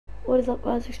What is up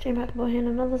guys, Extreme Hackable here in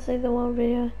another Save the World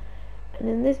video. And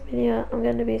in this video I'm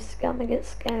going to be get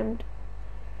scammed.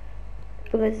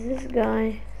 Because this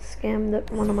guy scammed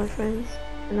one of my friends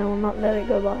and I will not let it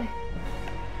go by.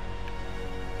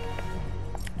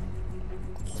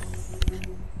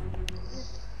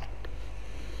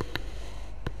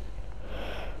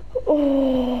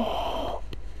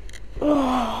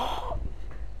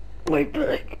 Wait,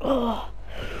 break. Okay,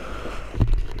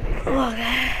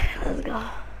 let's go.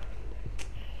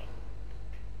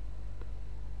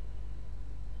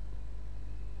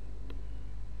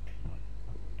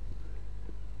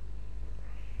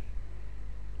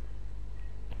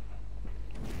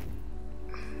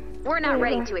 We're not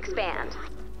ready to expand,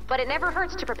 but it never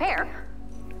hurts to prepare.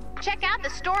 Check out the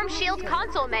Storm Shield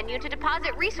console menu to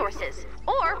deposit resources,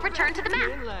 or return to the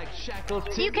map.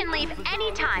 You can leave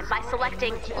anytime by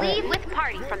selecting Leave with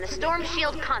Party from the Storm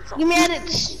Shield console. Give me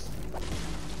edits.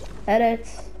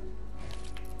 Edits?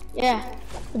 Yeah.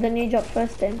 But then you drop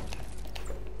first then.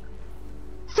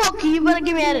 Fuck you, you better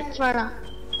give me edits right now.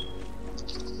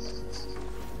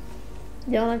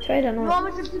 You wanna trade or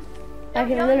not? I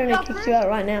can literally kick you out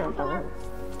right now if I want.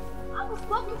 I'm a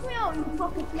fucking clown, you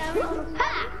fucking clown.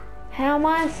 How am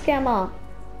I a scammer?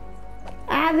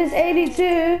 I have this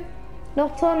 82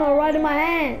 Nocturnal right in my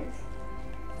hands.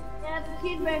 Yeah, the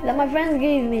kid right that my friends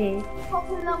gave me. You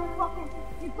fucking level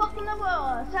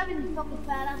 7, you fucking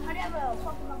badass. How do you have a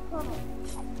fucking Nocturnal?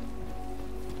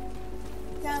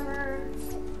 Scammer.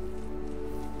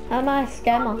 How am I a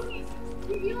scammer?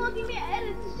 You won't give me an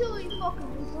edit to show you fucking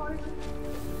retarded.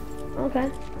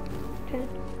 Okay. Okay.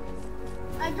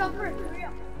 I jump first, hurry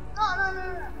up. No.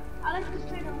 I like to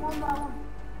trade them one by one.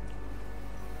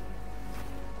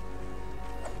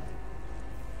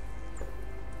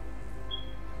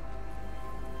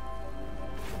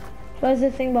 Close the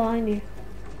thing behind you.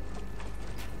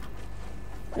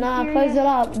 Nah, close it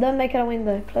up. Don't make it a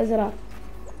window. Close it up.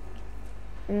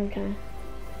 Okay.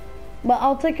 But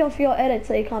I'll take off your edit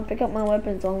so you can't pick up my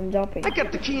weapons while I'm jumping. I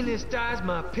got the keenest eyes,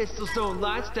 my pistol's so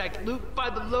light, stack loot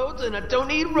by the loads, and I don't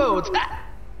need roads. Ha!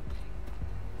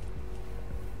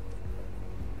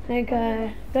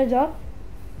 Okay, good job.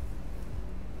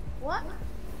 What?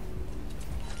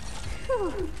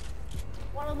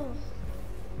 One of those.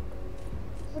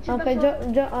 Okay,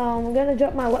 I'm gonna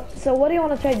drop my weapon. So what do you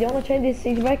want to trade? Do you want to trade this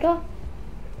siege breaker?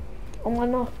 Or my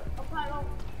knock? Apollo.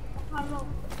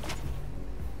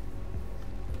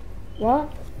 What?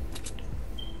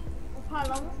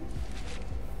 Apollo.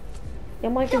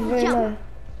 Your mic is very low.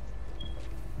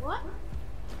 What?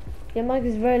 Your mic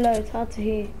is very low, it's hard to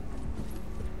hear.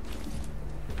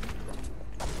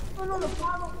 No,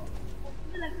 Apollo.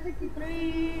 Like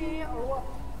 53 or what?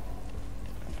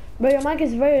 Bro, your mic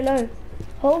is very low.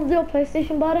 Hold your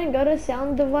PlayStation button, go to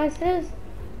sound devices,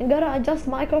 and go to adjust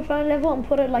microphone level and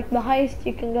put it like the highest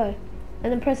you can go.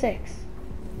 And then press X.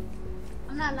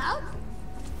 I'm not loud?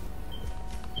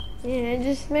 Yeah, it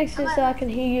just makes it so I can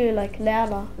hear you like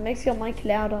louder. It makes your mic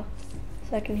louder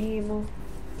so I can hear you more.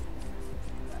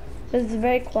 But it's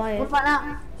very quiet. What about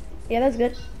now? Yeah, that's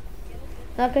good.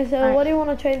 Okay, so what do you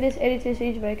want to trade this 82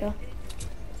 siege breaker?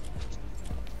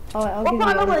 Alright, I'll give you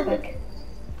it back.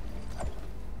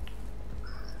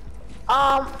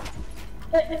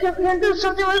 Can I do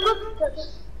something real quick?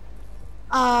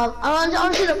 I want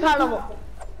to see the power level.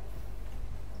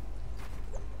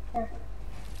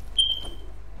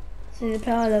 See the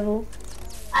power level.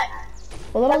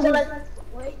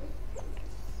 Wait.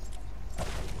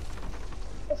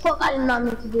 Fuck, I did not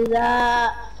mean to do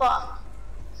that. Fuck.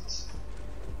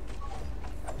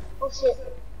 Oh shit.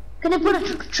 Can I put a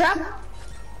trap?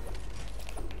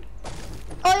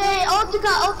 Oh yeah, I'll take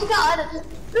out edit.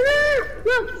 No,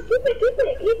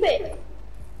 keep it.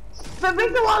 But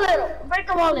break the wall a little. I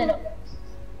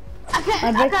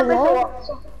can't break the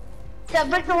wall. Yeah,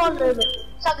 break the wall a little bit,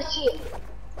 so I can see it.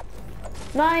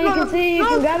 No, you can see, you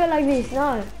can grab it like this.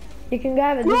 No, you can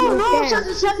grab it. No, so I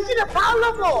can see the power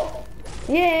level.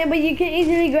 Yeah, but you can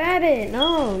easily grab it.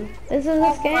 No, this is a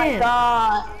scam. Oh my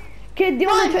god. Kid, do you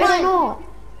want to trade or not?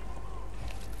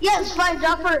 Yes, fine,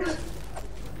 drop first.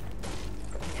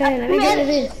 Okay, let me get it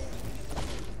this.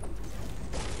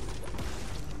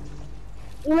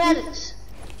 You edit.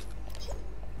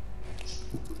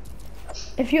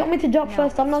 If you want me to drop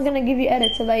first, I'm not gonna give you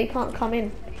edits so that you can't come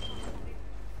in.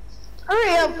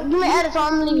 Hurry up, give me edits or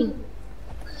I'm leaving.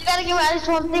 You gotta give me edits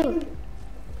one thing.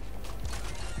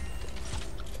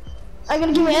 Are you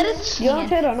gonna give me edits? You want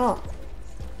to trade or not?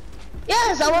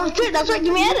 Yes, I want to trade, that's why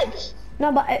give me edits.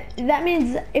 No, but that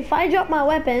means if I drop my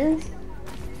weapons,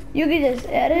 you can just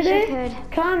edit it,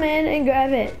 come in and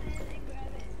grab it.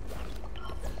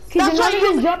 You're not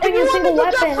even dropping a single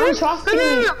weapon. I'm trusting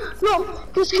you. No,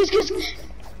 because if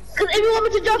you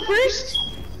want me to drop first,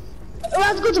 we'll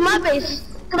have to go to my base.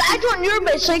 Because I joined your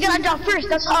base, so you gotta drop first.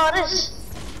 That's how it is.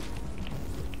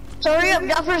 So hurry up,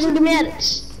 drop first and give me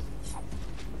edits.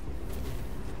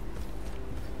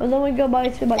 Well, then we go by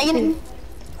 2 by 2.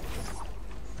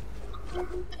 Oh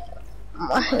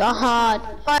my god.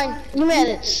 Fine, give me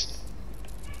edits.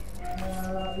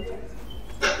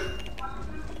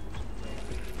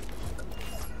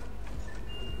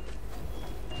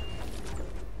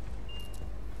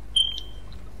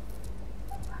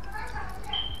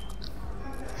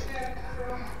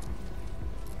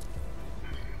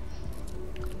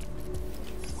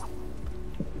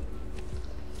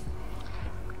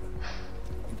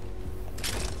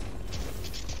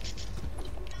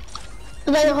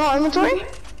 Is that your whole inventory?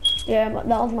 Yeah, but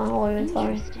that was my whole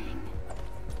inventory.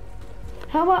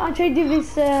 How about I trade you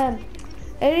this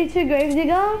 82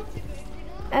 Gravedigger?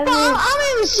 And No, I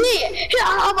don't even see it. Here,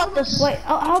 how about this? wait,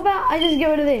 how about I just get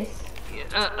rid of this?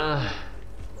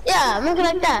 Yeah, make it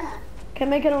like that. Can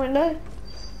I make it a window?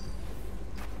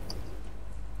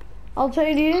 I'll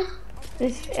trade you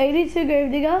this 82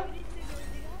 Gravedigger.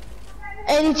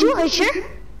 82, are you sure?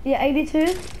 Yeah, 82.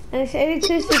 And it's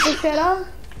 82 Super Shredder.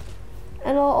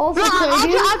 And I'll also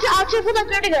trade you. I'll trade for the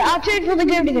Gravedigger. I'll trade for the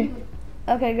Gravedigger.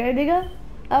 Okay, Gravedigger.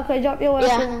 Okay, drop your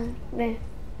weapon there.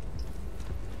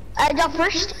 I drop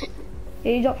first.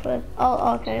 Yeah, you drop first.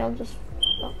 Oh, okay, I'll just.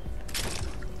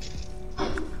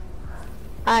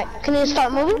 Alright, can you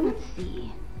start moving?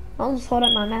 I'll just hold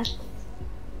up my map.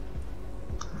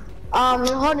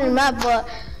 You're holding the map, but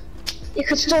you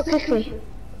could still kick me.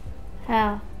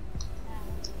 How?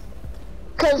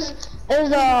 Cause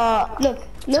there's a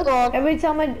Look. Every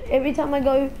time I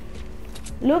go,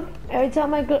 look. Every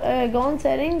time I go on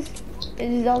settings,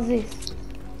 it does this.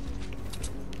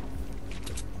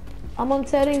 I'm on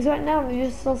settings right now, and it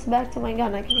just goes back to my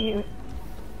gun. I can hear it.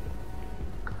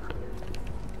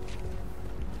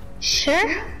 Sure?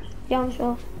 Yeah, I'm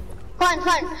sure. Fine.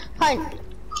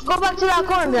 Go back to that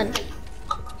corner then.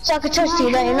 So I can trust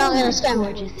you that you're not gonna scam me.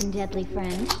 Gorgeous and deadly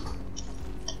friend.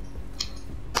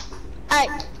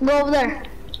 Alright, go over there.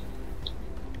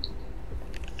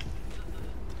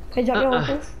 Okay, drop your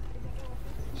weapons.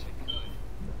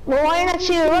 Well, why are you not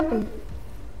shooting your weapon?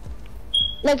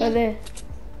 Like, Go there.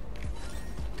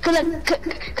 can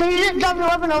you just drop your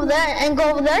weapon over there and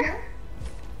go over there?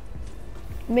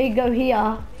 Me go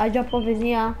here. I drop off in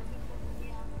here.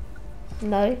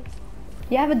 No.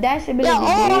 You have a dash ability,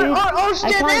 Yeah, dude. or stay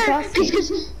I can't there. trust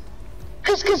you.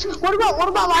 Cause what about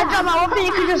when I drop my weapon?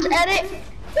 You can just edit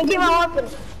and get my weapon.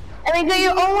 And then get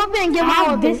your own weapon and get I my have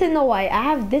weapon. this in the way. I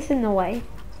have this in the way.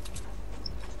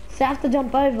 So I have to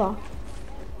jump over.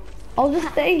 I'll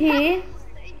just stay here,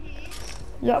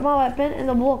 drop my weapon, and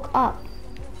then walk up.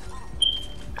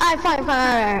 Alright, fine.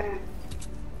 Alright.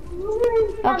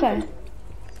 Okay.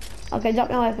 Okay, drop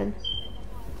my weapon.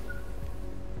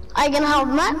 Are you gonna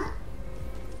hold that?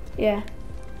 Yeah.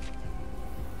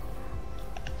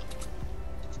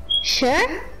 Sure?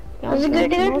 Yeah, Is it good, I'm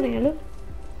dude? holding it, look.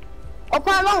 Or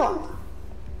Palomo?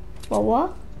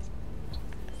 What?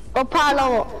 Or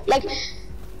Palomo? Like,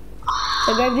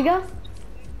 The Gravedigger?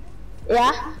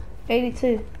 yeah?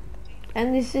 82.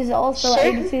 And this is also Sure.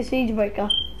 82 Siege Breaker.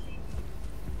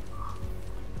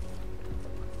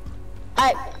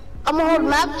 Alright, I'm gonna hold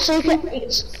map so you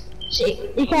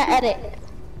can edit.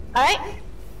 Alright?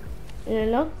 Yeah,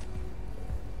 look.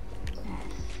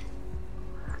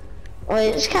 Wait,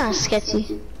 it's kind of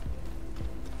sketchy.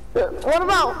 What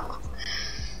about?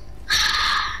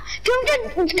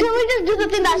 Can we just do the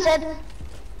thing that I said?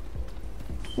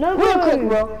 No, Real bro. quick,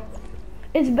 bro.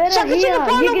 It's better So I can see here. the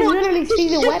You can Palomo. literally see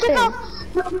the Just take weapon.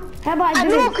 off. How about I I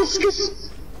do know, this?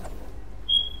 cause.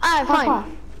 Alright, fine. Papa.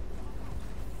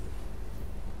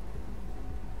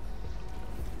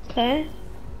 Okay.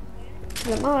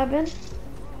 Get my weapon.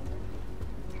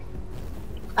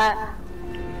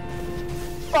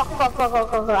 Fuck.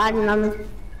 I didn't know.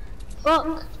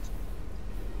 Fuck.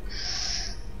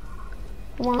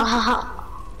 Come on.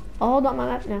 I'll hold up my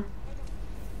map now.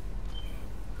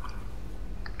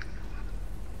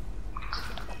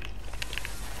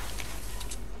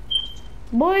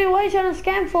 Boy, what are you trying to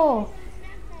scam for?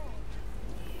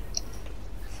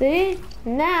 See?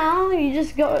 Now you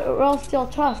just lost your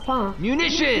trust, huh?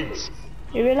 Munitions!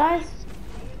 You realize?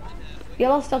 You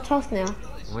lost your trust now.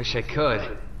 Wish I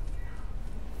could.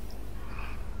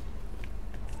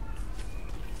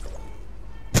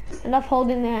 Enough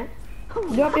holding that.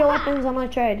 Drop your weapons on my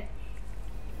trade.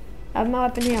 I have my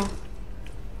weapon here.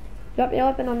 Drop your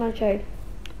weapon on my trade.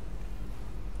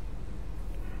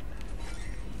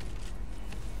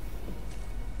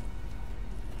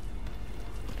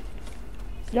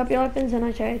 Drop your weapons and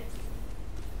I trade.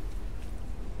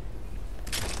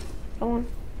 Come on.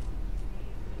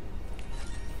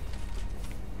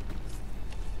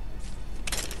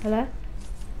 Hello?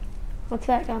 What's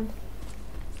that gun?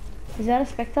 Is that a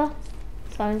Spectre?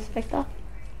 Silent Spectre?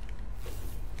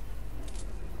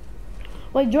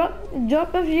 Wait,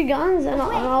 drop a few guns and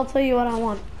I'll tell you what I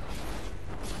want.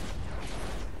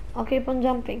 I'll keep on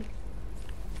jumping.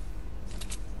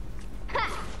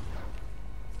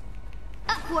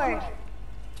 Upward.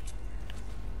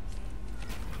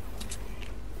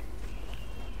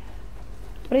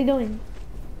 What are you doing?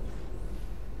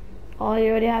 Oh,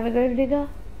 you already have a grave digger?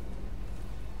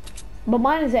 But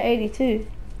mine is at 82.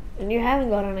 And you haven't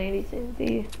got an 82, do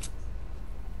you?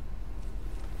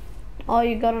 Oh,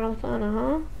 you got an Nocturna,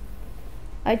 huh?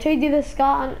 I trade you the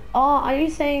Scar and... Oh, are you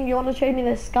saying you want to trade me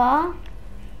the Scar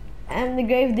and the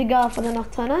grave digger for the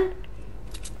Nocturna?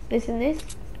 This and this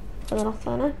for the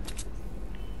Nocturna?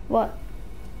 What?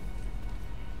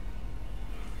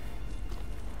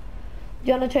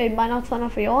 Do you want to trade my Nocturna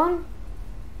for your one?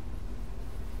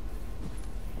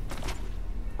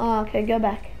 Oh, okay, go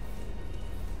back.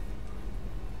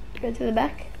 Go to the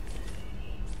back.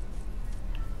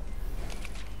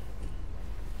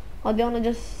 Or do you want to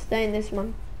just stay in this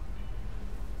one?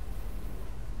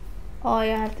 Oh,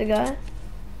 you have to go?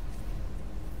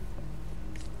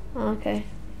 Okay.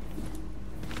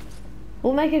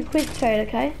 We'll make a quick trade,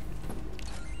 okay?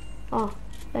 Oh,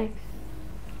 thanks.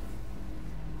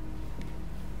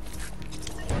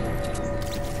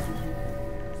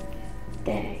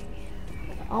 Dang.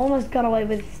 I almost got away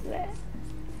with that.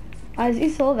 Guys, you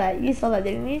saw that,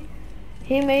 didn't you?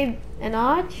 He made an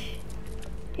arch.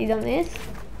 He done this.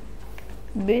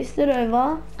 Boosted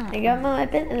over. I got my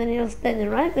weapon and then he was standing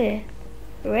right there.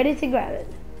 Ready to grab it.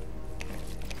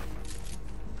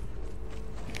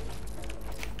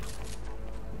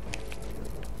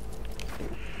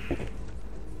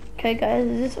 Okay guys,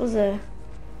 this was a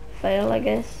fail I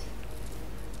guess.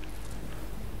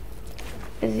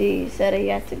 Because he said he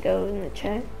had to go in the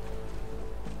chat.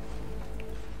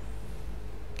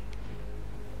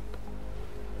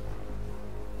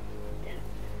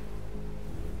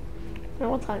 Now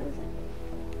what time is it?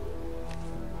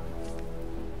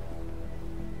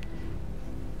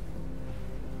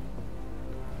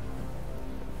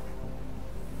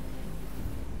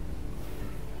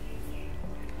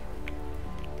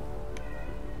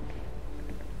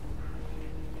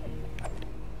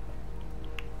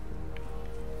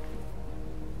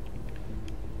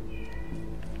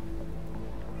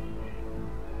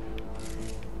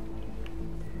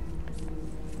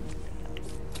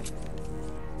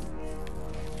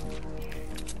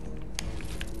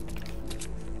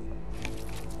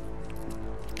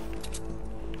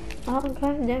 Oh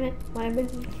god damn it, my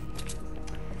business.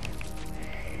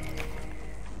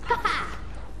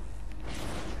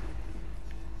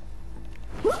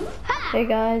 Hey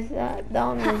guys, that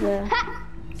one was a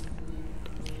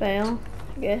fail,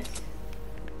 I guess.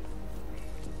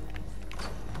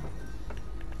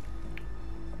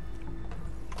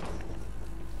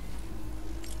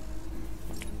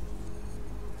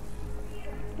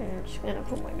 I'm just gonna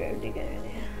put my grave digger in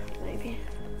here, maybe.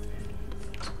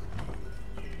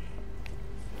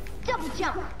 Double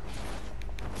jump.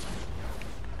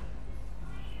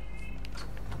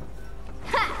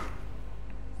 Ha!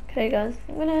 Okay guys,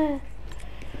 I'm gonna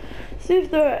see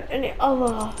if there are any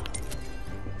other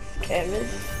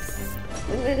scammers.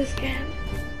 We made a scam.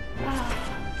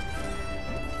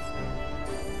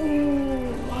 Ooh.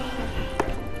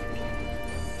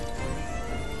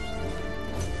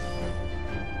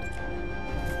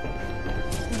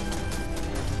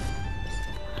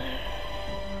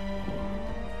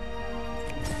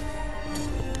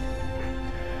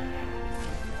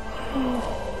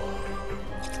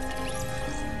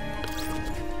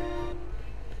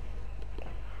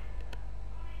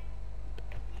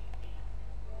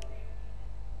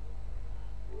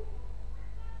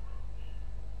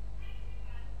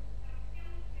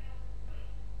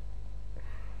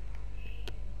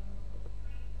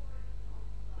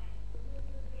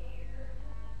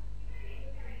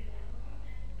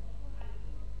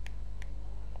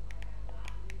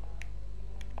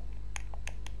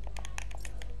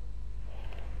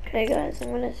 Okay guys,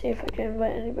 I'm gonna see if I can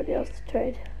invite anybody else to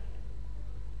trade.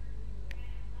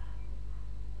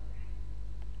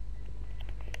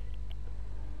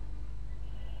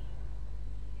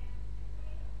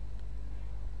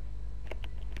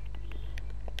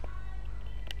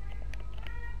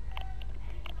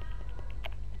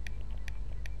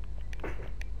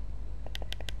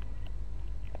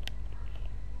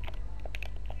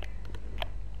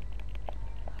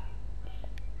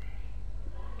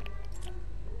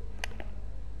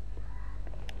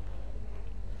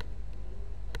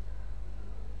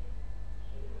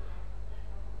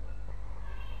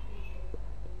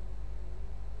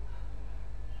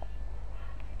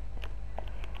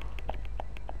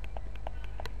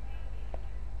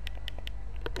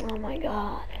 Oh my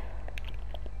god.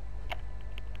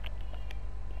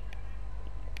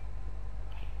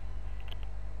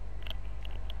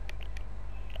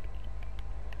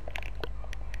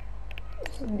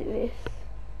 Let's do this.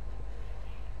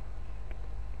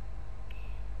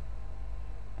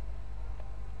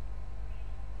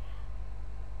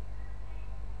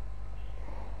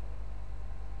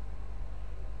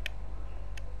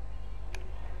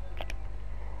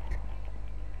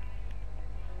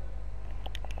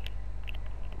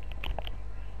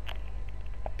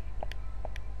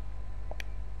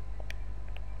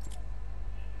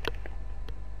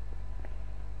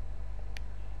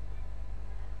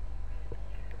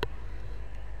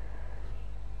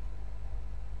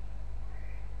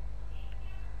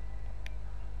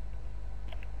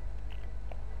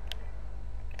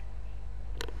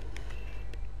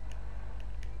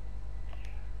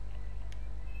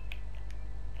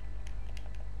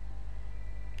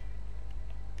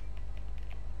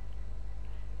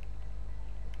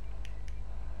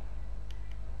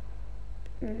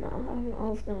 No, I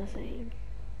was gonna say him.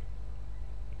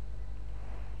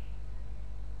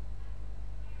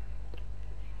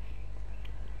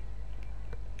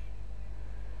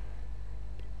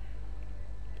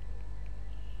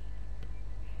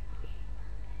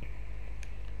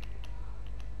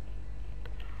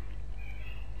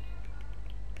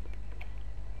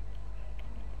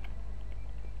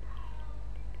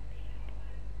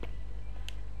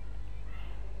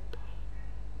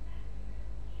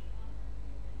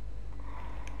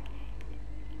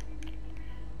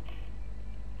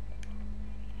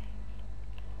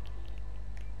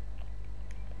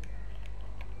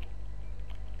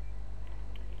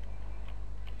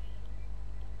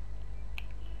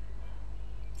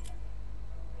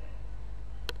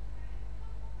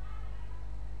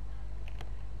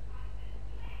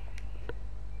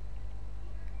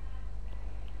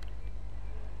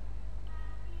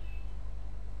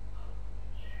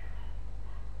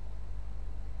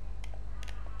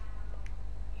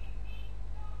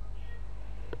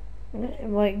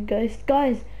 Like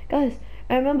guys,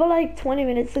 I remember like 20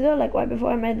 minutes ago, like right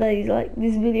before I made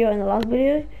this video and the last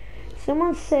video,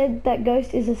 someone said that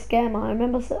Ghost is a scammer. I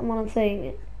remember someone saying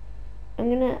it. I'm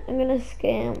gonna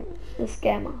scam the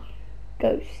scammer,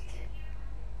 Ghost.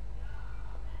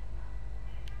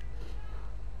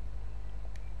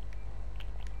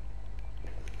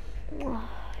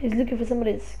 He's looking for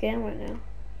somebody to scam right now.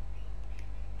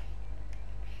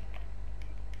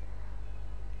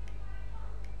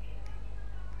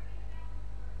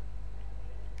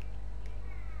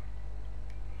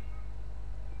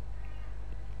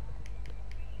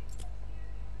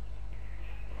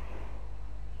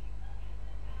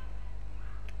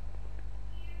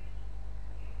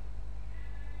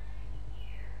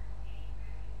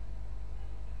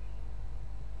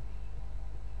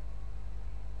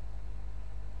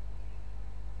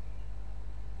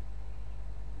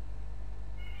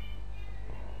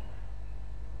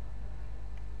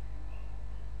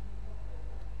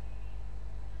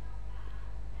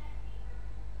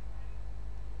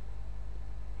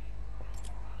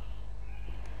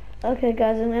 Okay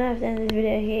guys, I'm gonna have to end this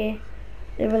video here.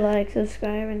 Leave a like,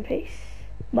 subscribe, and peace.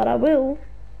 But I will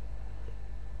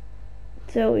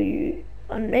tell you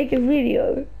and make a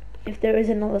video if there is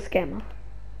another scammer.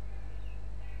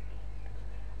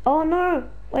 Oh no!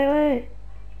 Wait.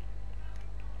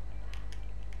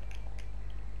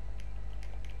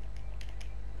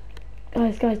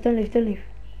 Guys, don't leave.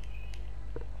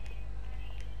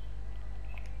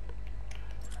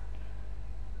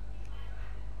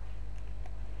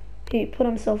 He put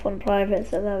himself on private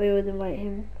so that we would invite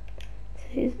him to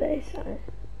his base. So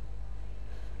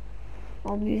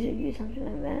I'll usually do something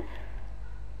like that.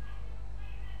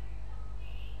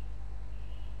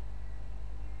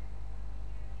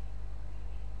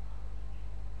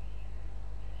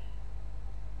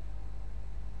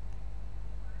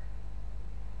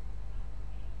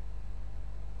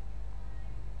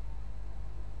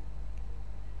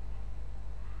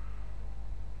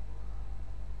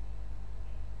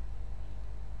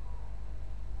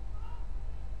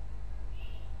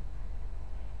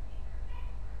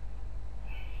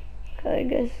 Okay,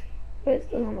 guys, where's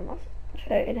the one of us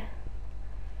trade?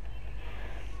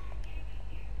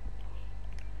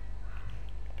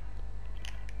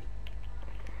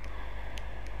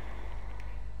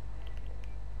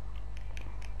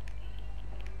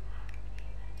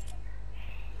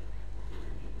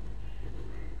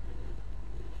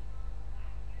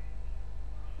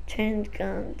 Change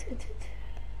gun.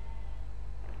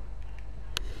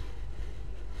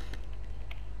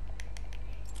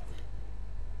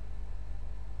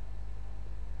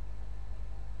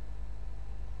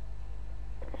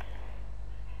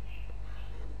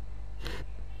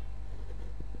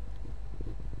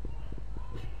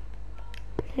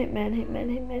 Hitman,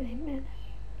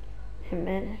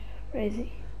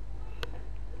 crazy.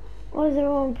 Why does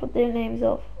everyone put their names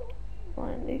off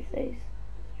line these days?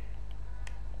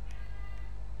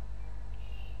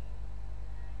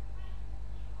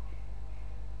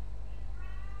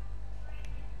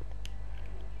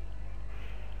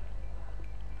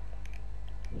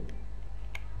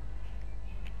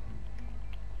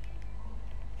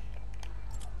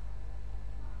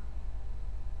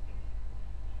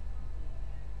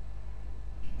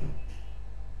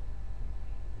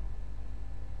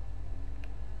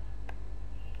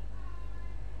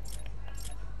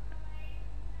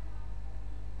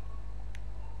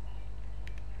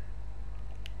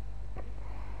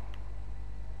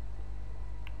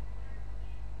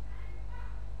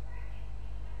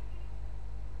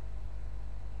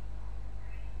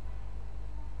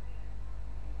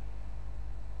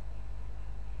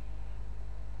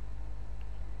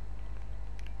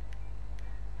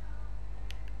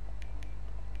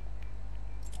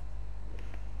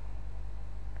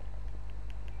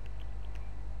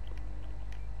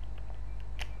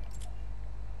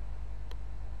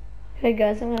 Hey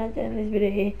guys, I'm gonna have to end this video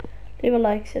here. Leave a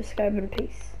like, subscribe, and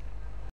peace.